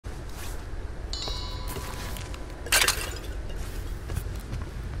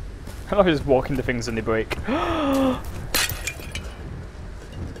I love just walk into things and they break.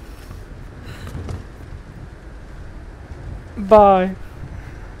 Bye.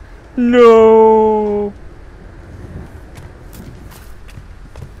 No.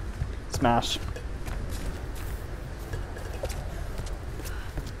 Smash.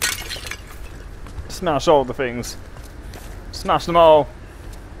 Smash all the things. Smash them all.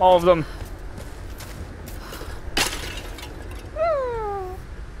 All of them.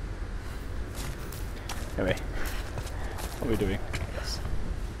 Anyway, what are we doing? Yes.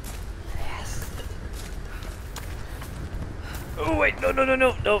 Yes. Oh wait, no.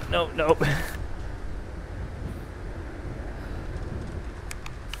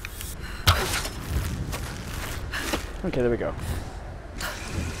 Okay, there we go.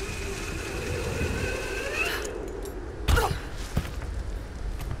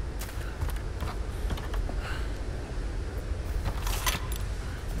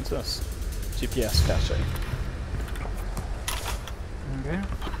 What's this? GPS cache. Okay.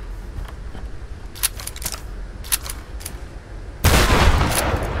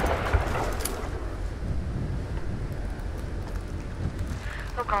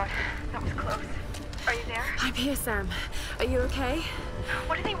 Oh god, that was close. Are you there? I'm here, Sam. Are you okay?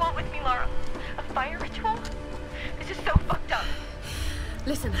 What do they want with me, Laura? A fire ritual? This is so fucked up.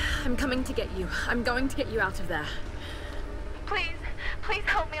 Listen, I'm coming to get you. I'm going to get you out of there. Please, please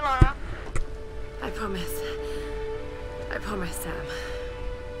help me, Laura. I promise. I promise, Sam.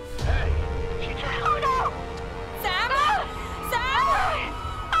 Hey, she just... Oh no! Sam! No! Sam!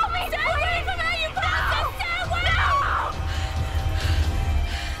 Help me! Stay away from her, you bastard! Stay away! No!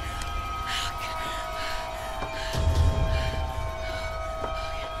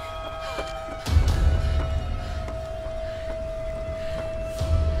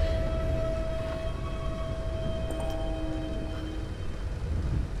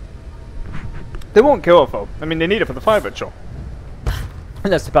 They won't kill her though. I mean, they need it for the fire ritual.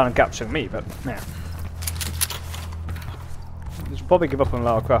 Unless they plan on capturing me, but yeah. They should probably give up on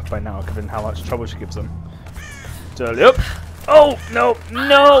Lara Croft by now, given how much trouble she gives them. Early up. Oh no!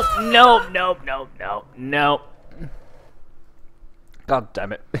 No! God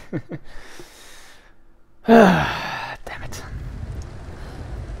damn it! Damn it!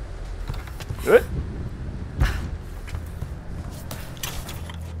 Do it.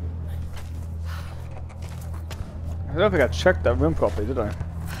 I don't think I checked that room properly, did I?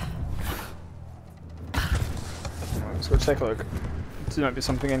 Let's go take a look. There might be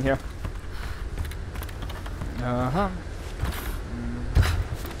something in here. Uh-huh.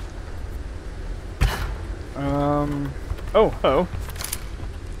 Oh, hello.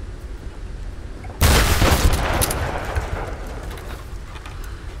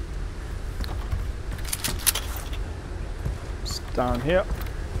 It's down here.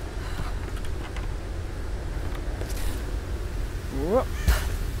 Whoop.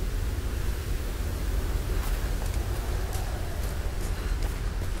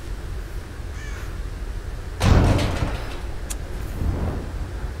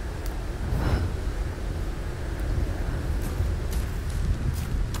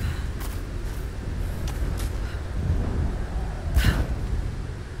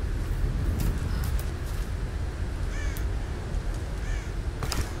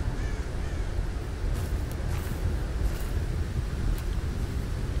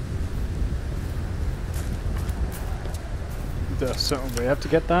 So we have to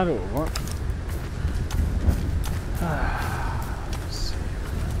get that or what? Let's see.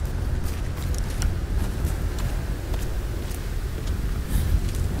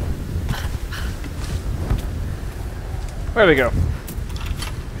 There we go.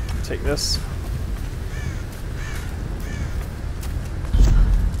 Take this.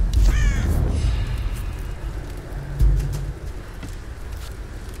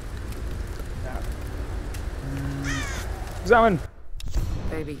 Examine.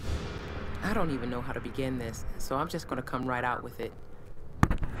 Baby, I don't even know how to begin this, so I'm just gonna come right out with it.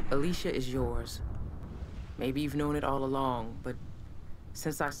 Alicia is yours. Maybe you've known it all along, but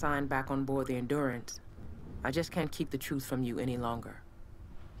since I signed back on board the Endurance, I just can't keep the truth from you any longer.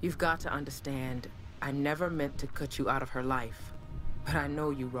 You've got to understand, I never meant to cut you out of her life, but I know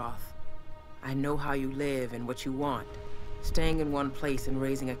you, Roth. I know how you live and what you want. Staying in one place and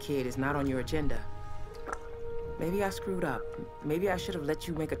raising a kid is not on your agenda. Maybe I screwed up. Maybe I should have let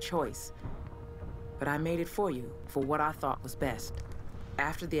you make a choice. But I made it for you, for what I thought was best.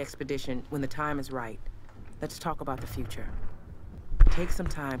 After the expedition, when the time is right, let's talk about the future. Take some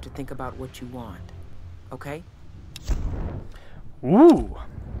time to think about what you want, okay? Ooh.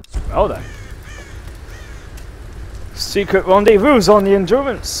 Well then. Secret rendezvous on the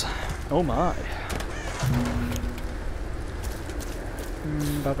Endurance. Oh my.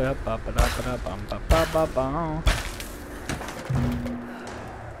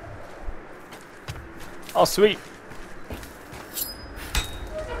 Oh, sweet.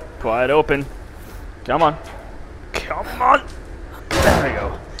 Wide open. Come on. Come on. There we go.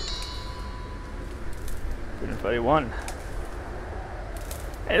 131.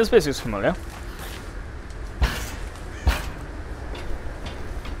 Hey, this place is familiar.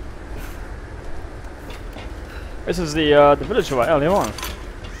 This is the village right earlier on.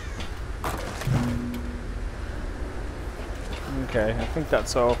 Okay, I think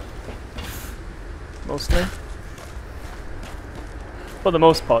that's all. Mostly. For the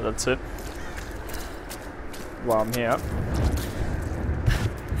most part, that's it. While I'm here.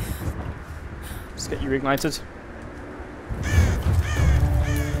 Let's get you ignited.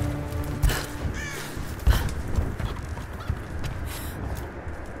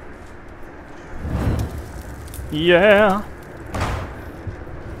 Yeah.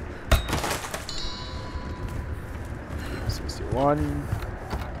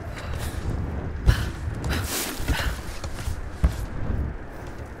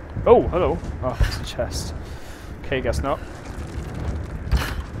 Oh, hello. Oh, it's a chest. Okay, guess not.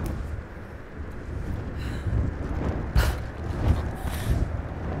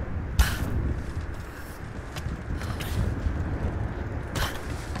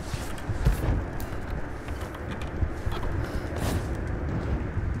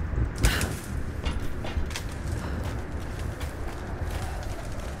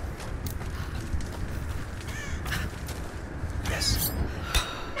 Yes.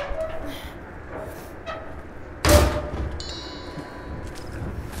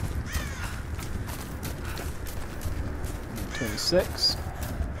 Six.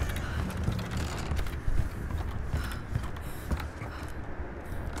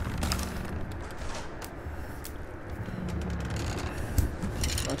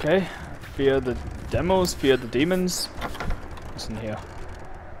 Okay. Fear the demos, fear the demons. What's in here?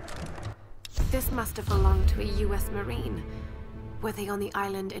 This must have belonged to a US Marine. Were they on the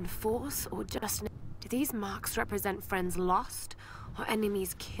island in force or just... Do these marks represent friends lost or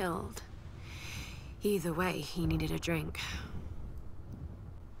enemies killed? Either way, he needed a drink.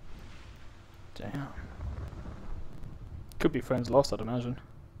 Damn. Could be friends lost, I'd imagine.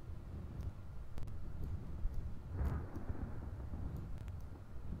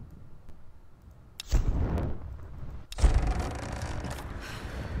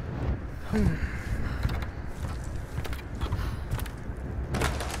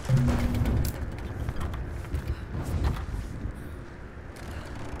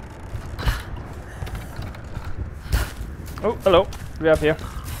 Oh, hello. What do we have here?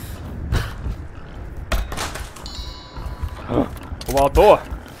 A wild boar.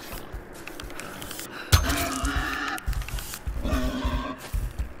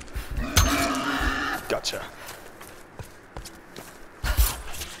 Gotcha.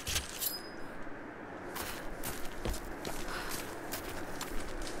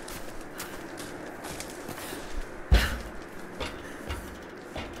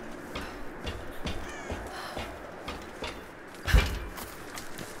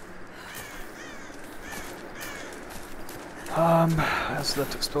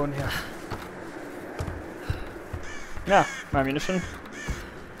 Let's explore in here. Yeah, ammunition.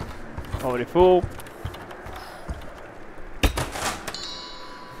 Already full.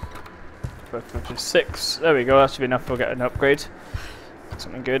 56. There we go, that should be enough for getting an upgrade.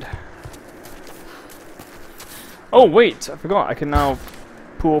 Something good. Oh wait, I forgot, I can now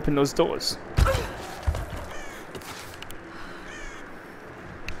pull open those doors.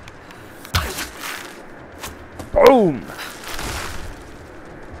 Boom!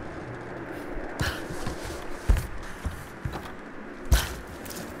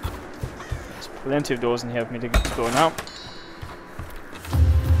 Plenty of doors in here for me to explore now.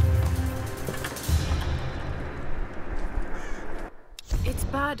 It's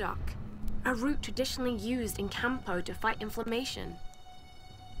burdock, a root traditionally used in Campo to fight inflammation.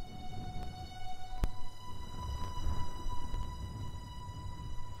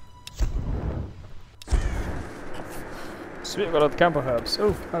 Sweet, I've got all the Campo herbs.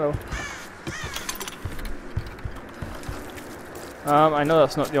 Oh, hello. I know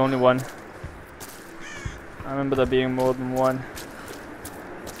that's not the only one. I remember there being more than one,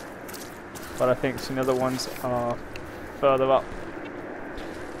 but I think some other ones are further up.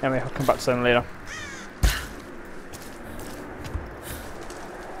 Anyway, I'll come back to them later.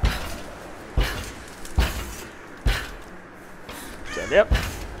 So, yep,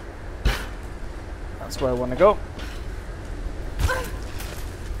 that's where I want to go.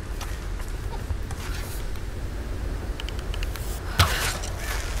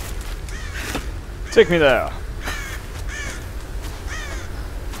 Take me there.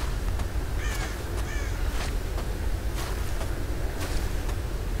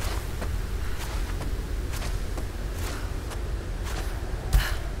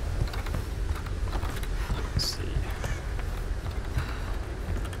 Let's see.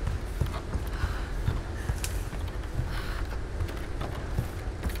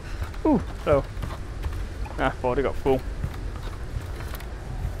 Ooh, hello. Ah, I've already got full.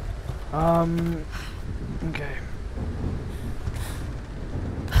 Okay.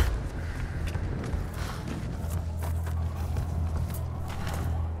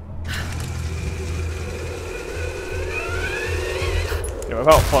 Yeah,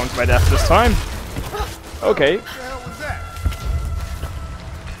 without falling to my death this time. Okay. What the hell was that?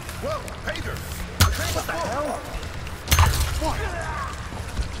 Whoa, Peter! What the hell?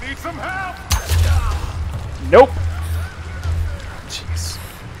 What? Need some help? Nope. Jeez.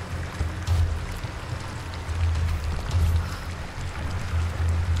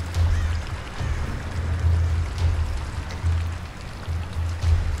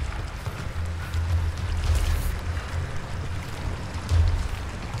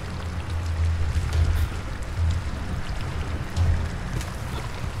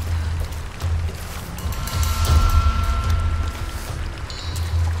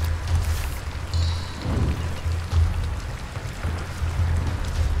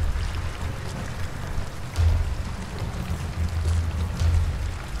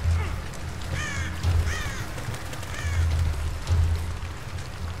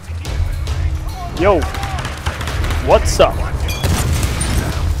 Yo, what's up?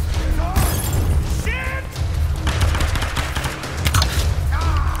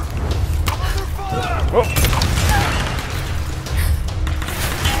 Oh.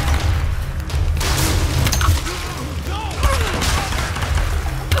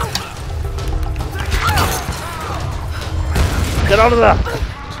 Get out of there!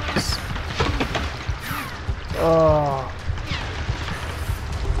 Jeez. Oh.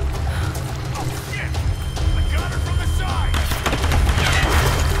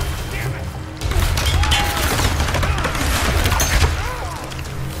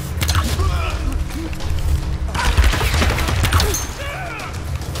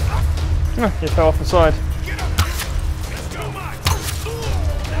 You fell off the side.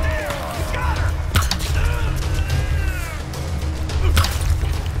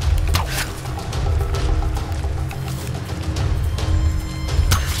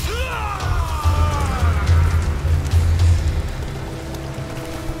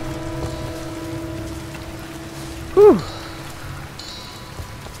 Whew.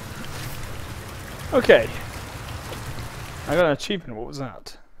 Okay. I got an achievement. What was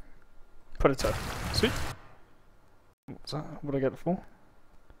that? Predator. Sweet. What was that? What did I get it for?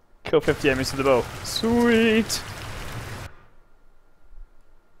 Kill 50 enemies with the bow. Sweet!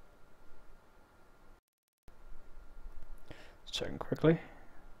 Just checking quickly.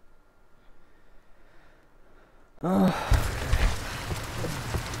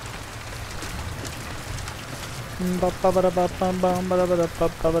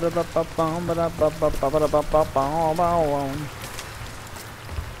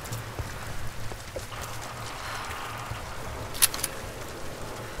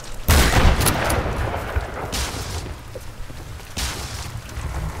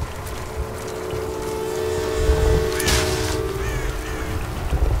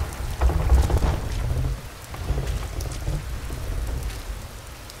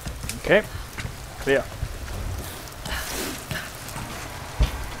 Okay, clear.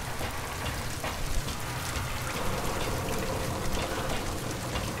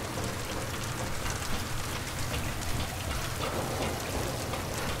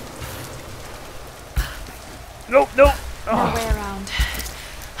 Nope, nope. No way around.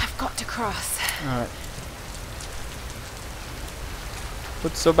 I've got to cross. Alright.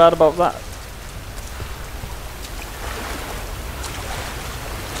 What's so bad about that?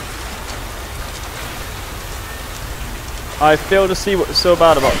 I fail to see what's so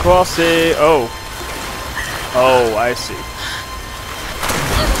bad about crossing. Oh. Oh, I see.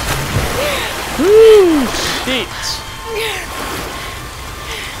 Woo! Shit!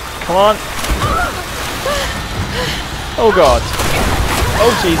 Come on. Oh god.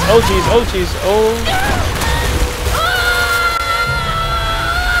 Oh jeez, oh jeez, oh jeez, oh.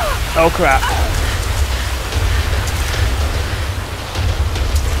 Oh crap.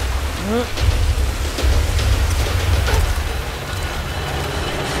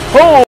 Oh!